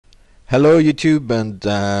Hello YouTube, and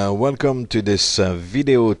welcome to this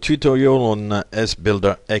video tutorial on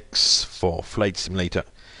SBuilderX for Flight Simulator.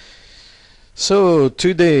 So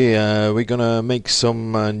today we're gonna make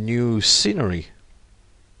some new scenery,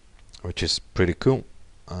 which is pretty cool.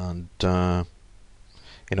 And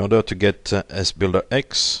in order to get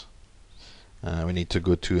SBuilderX, we need to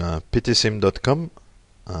go to ptsim.com,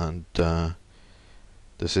 and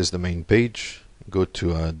this is the main page. Go to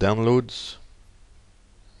downloads.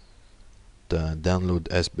 Download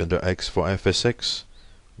SBuilderX for FSX.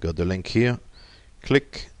 Got the link here.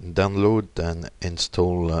 Click download and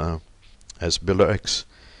install SBuilderX.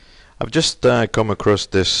 I've just come across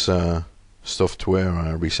this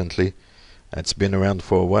software recently. It's been around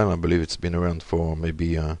for a while. I believe it's been around for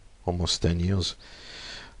maybe almost 10 years.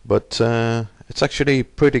 But it's actually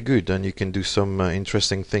pretty good, and you can do some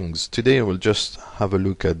interesting things. Today I will just have a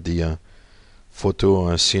look at the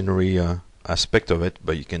photo scenery aspect of it,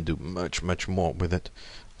 but you can do much more with it.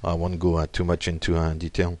 I won't go too much into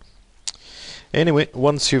detail. Anyway,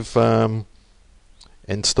 once you've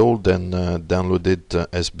installed and downloaded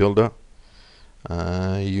SBuilder,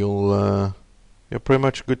 you're pretty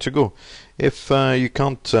much good to go. If you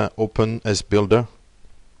can't open SBuilder,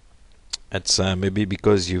 it's maybe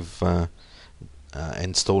because you've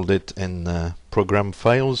installed it in program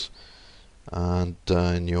files and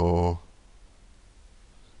in your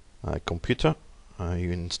computer.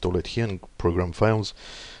 You install it here in program files,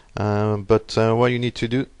 but what you need to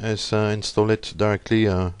do is install it directly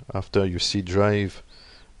after your C drive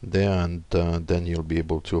there, and then you'll be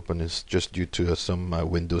able to open it, just due to some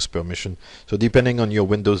Windows permission. So depending on your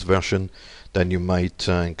Windows version, then you might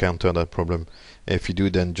encounter that problem. If you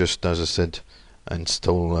do, then just as I said,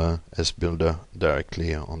 install SBuilder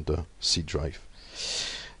directly on the C drive.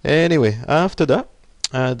 Anyway, after that,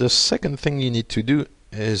 the second thing you need to do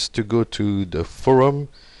is to go to the forum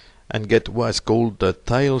and get what's called the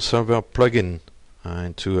tile server plugin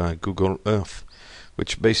into Google Earth,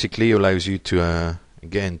 which basically allows you to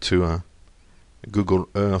get into Google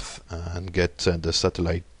Earth and get the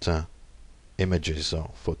satellite images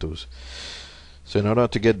or photos. So in order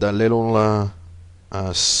to get that little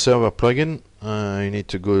server plugin, you need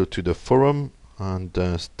to go to the forum and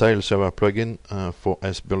tile server plugin for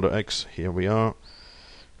SBuilderX. Here we are.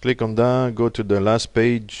 Click on that, go to the last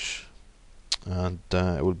page, and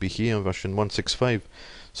it will be here, version 165.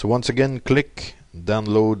 So once again, click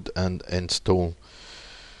download and install.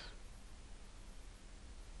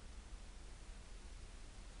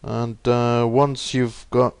 And once you've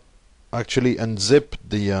got actually unzipped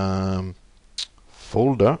the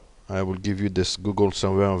folder, I will give you this Google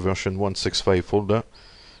Server version 165 folder.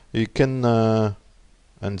 You can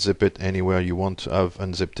unzip it anywhere you want. I've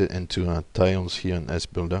unzipped it into tiles here in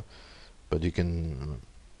SBuilder, but you can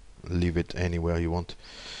leave it anywhere you want.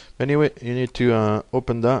 Anyway, you need to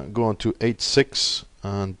open that, go on to 86,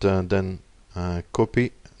 and then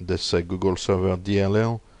copy this Google Server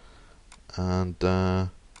DLL, and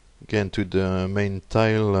get into the main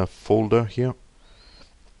tile folder here,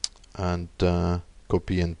 and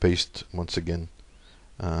copy and paste once again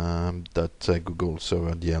that Google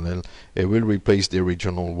Server DLL. It will replace the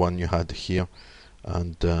original one you had here,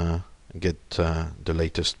 and get the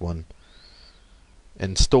latest one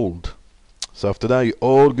installed. So after that, you're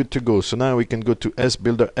all good to go. So now we can go to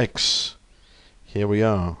SBuilderX. Here we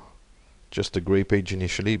are. Just a gray page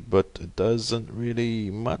initially, but it doesn't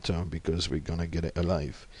really matter because we're gonna get it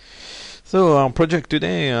alive. So our project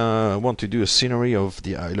today, I want to do a scenery of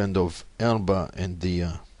the island of Elba in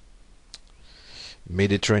the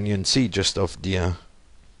Mediterranean Sea, just off the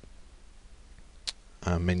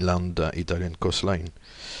mainland Italian coastline.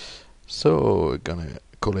 So we're gonna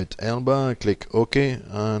call it Elba, click OK,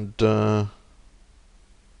 and the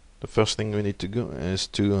first thing we need to go is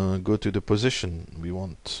to go to the position we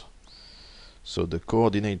want. So the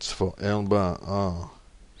coordinates for Elba are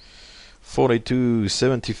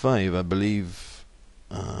 4275, I believe,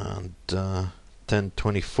 and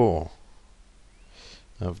 1024.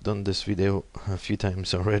 I've done this video a few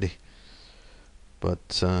times already,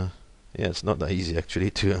 but yeah, it's not that easy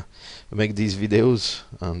actually to make these videos.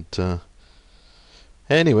 And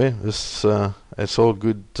anyway, it's all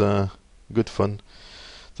good fun.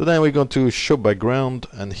 So then we're going to show background,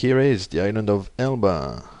 and here is the island of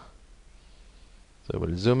Elba. So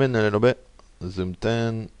we'll zoom in a little bit, zoom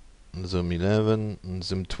 10, zoom 11, and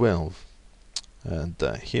zoom 12. And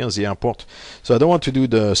here's the airport. So I don't want to do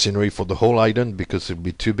the scenery for the whole island because it'll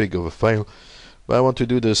be too big of a file, but I want to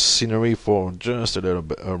do the scenery for just a little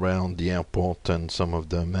bit around the airport and some of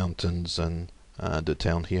the mountains and the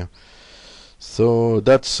town here. So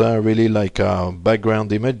that's really like a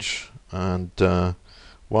background image, and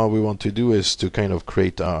what we want to do is to kind of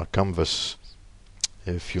create our canvas,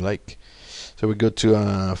 if you like. So we go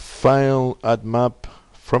to File, Add Map,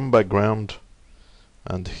 From Background,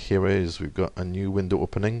 and here it is. We've got a new window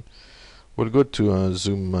opening. We'll go to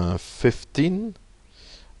zoom 15,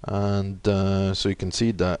 and so you can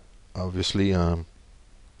see that obviously it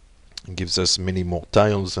gives us many more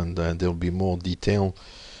tiles, and there'll be more detail.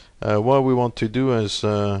 What we want to do is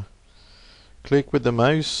click with the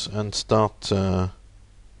mouse and start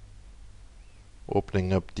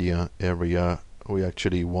opening up the area we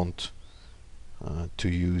actually want to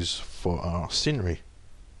use for our scenery.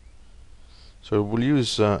 So we'll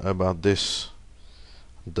use about this,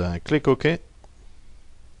 and click OK.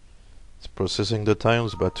 It's processing the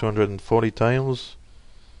tiles, about 240 tiles.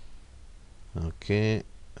 Okay,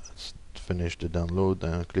 let's finish the download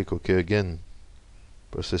and click OK again.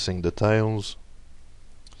 Processing the tiles.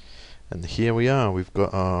 And here we are. We've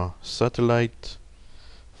got our satellite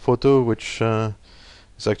photo, which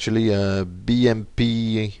is actually a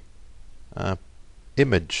BMP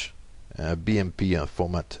image, BMP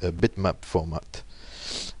format, a bitmap format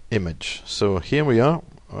image. So here we are.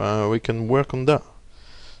 We can work on that.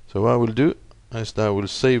 So what I will do is that I will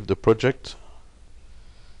save the project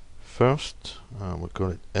first. We'll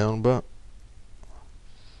call it Elba,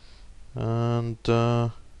 and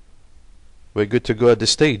we're good to go at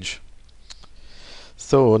this stage.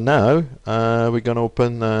 So now we're gonna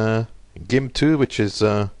open GIMP 2, which is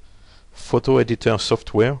photo editor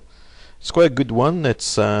software. It's quite a good one.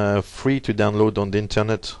 It's free to download on the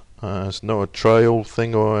internet. It's not a trial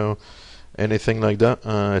thing or anything like that.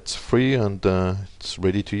 It's free, and it's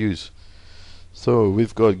ready to use. So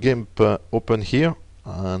we've got GIMP open here,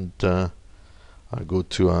 and I'll go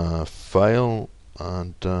to File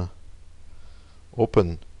and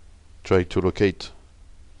Open. Try to locate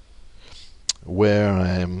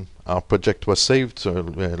where our project was saved. So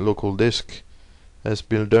local disk,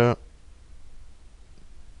 SBuilder,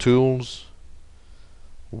 Tools,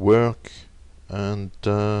 Work, and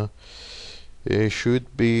it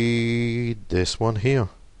should be this one here.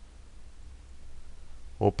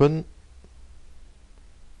 Open.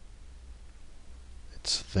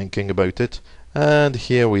 It's thinking about it, and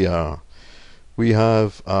here we are. We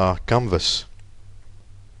have our canvas.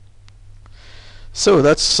 So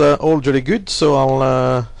that's all really good. So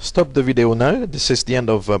I'll stop the video now. This is the end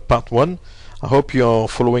of part 1. I hope you're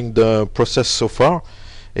following the process so far.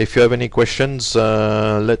 If you have any questions,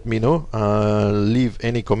 let me know. Leave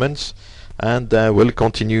any comments, and we'll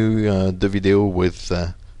continue the video with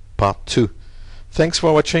part 2. Thanks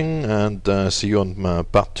for watching, and see you on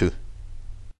part 2.